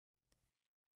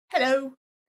Hello,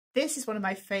 this is one of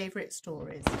my favourite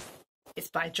stories. It's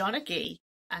by John Agee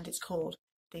and it's called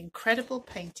The Incredible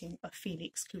Painting of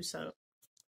Felix Clousseau.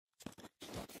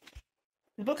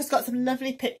 The book has got some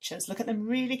lovely pictures, look at them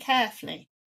really carefully.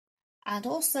 And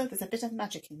also there's a bit of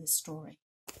magic in this story.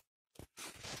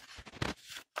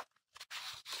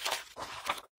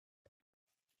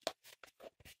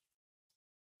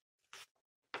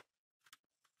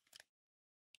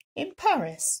 In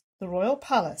Paris, the royal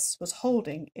palace was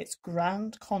holding its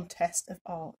grand contest of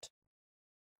art.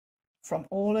 From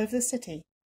all over the city,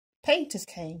 painters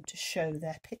came to show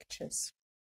their pictures.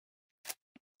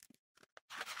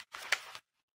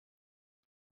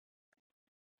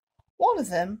 One of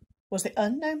them was the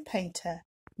unknown painter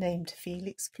named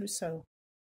Felix Clousseau.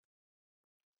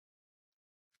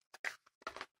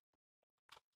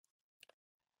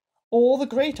 All the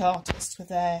great artists were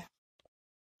there.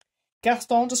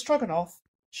 Gaston de Stroganoff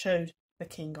showed the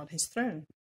king on his throne.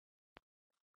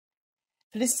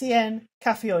 Félicien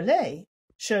Caffiolet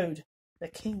showed the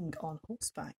king on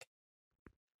horseback.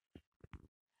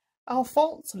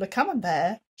 Alphonse le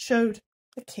Camembert showed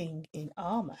the king in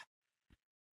armour.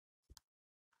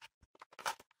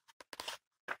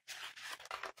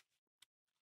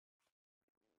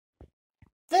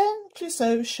 Then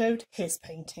Clousseau showed his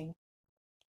painting.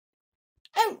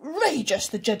 "Outrageous!"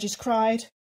 the judges cried.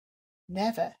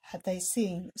 Never had they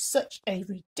seen such a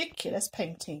ridiculous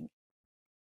painting.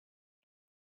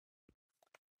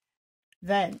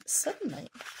 Then suddenly,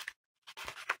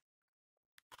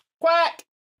 quack!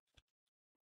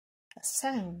 A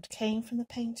sound came from the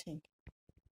painting.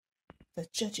 The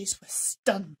judges were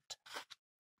stunned.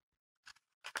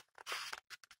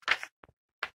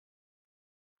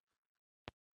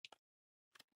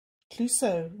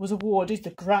 Clousseau was awarded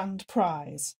the grand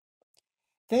prize.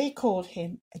 They called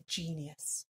him a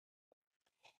genius.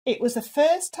 It was the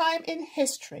first time in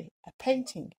history a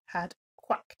painting had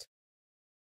quacked.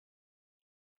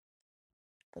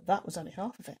 But that was only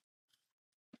half of it.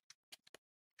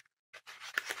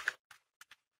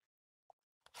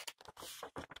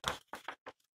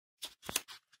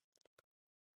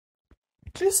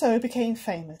 Clousseau became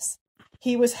famous.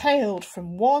 He was hailed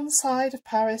from one side of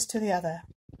Paris to the other.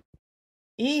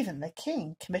 Even the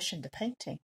king commissioned a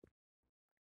painting.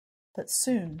 But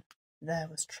soon there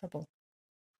was trouble.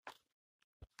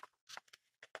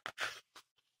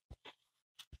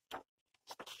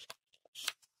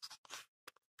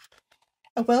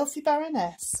 A wealthy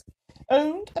baroness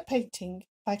owned a painting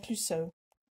by Clousseau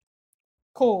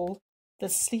called The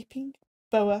Sleeping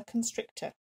Boa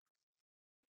Constrictor.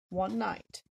 One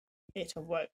night it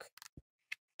awoke.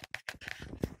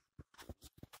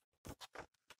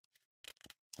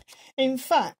 In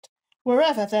fact,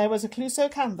 wherever there was a Clousseau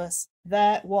canvas,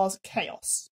 there was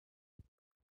chaos.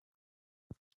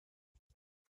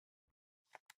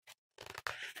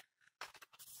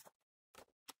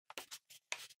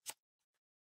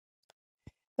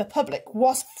 The public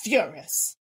was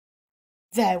furious.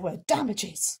 There were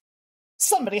damages.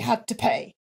 Somebody had to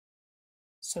pay.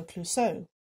 So Clousseau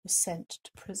was sent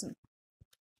to prison.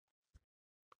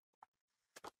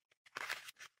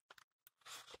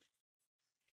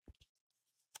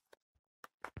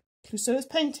 Clousseau's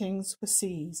paintings were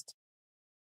seized,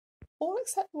 all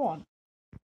except one.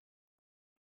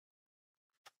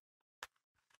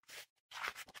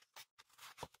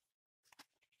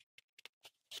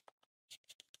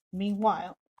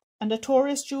 Meanwhile, a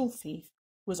notorious jewel thief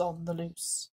was on the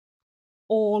loose.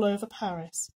 All over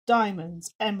Paris,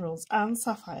 diamonds, emeralds and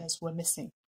sapphires were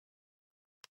missing.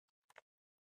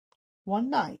 One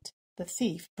night, the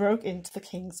thief broke into the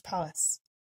king's palace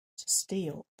to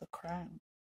steal the crown.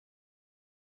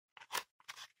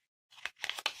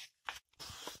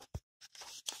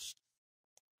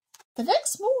 The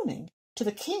next morning, to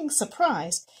the king's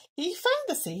surprise, he found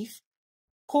the thief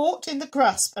caught in the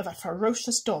grasp of a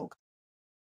ferocious dog.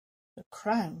 The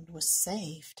crown was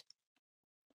saved.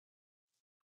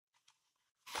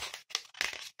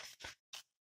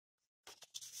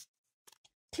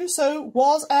 Clousseau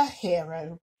was a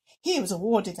hero. He was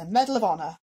awarded the Medal of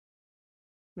Honor.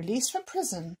 Released from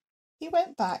prison, he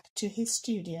went back to his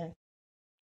studio.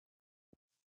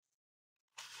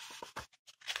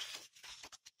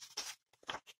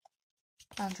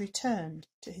 And returned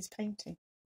to his painting.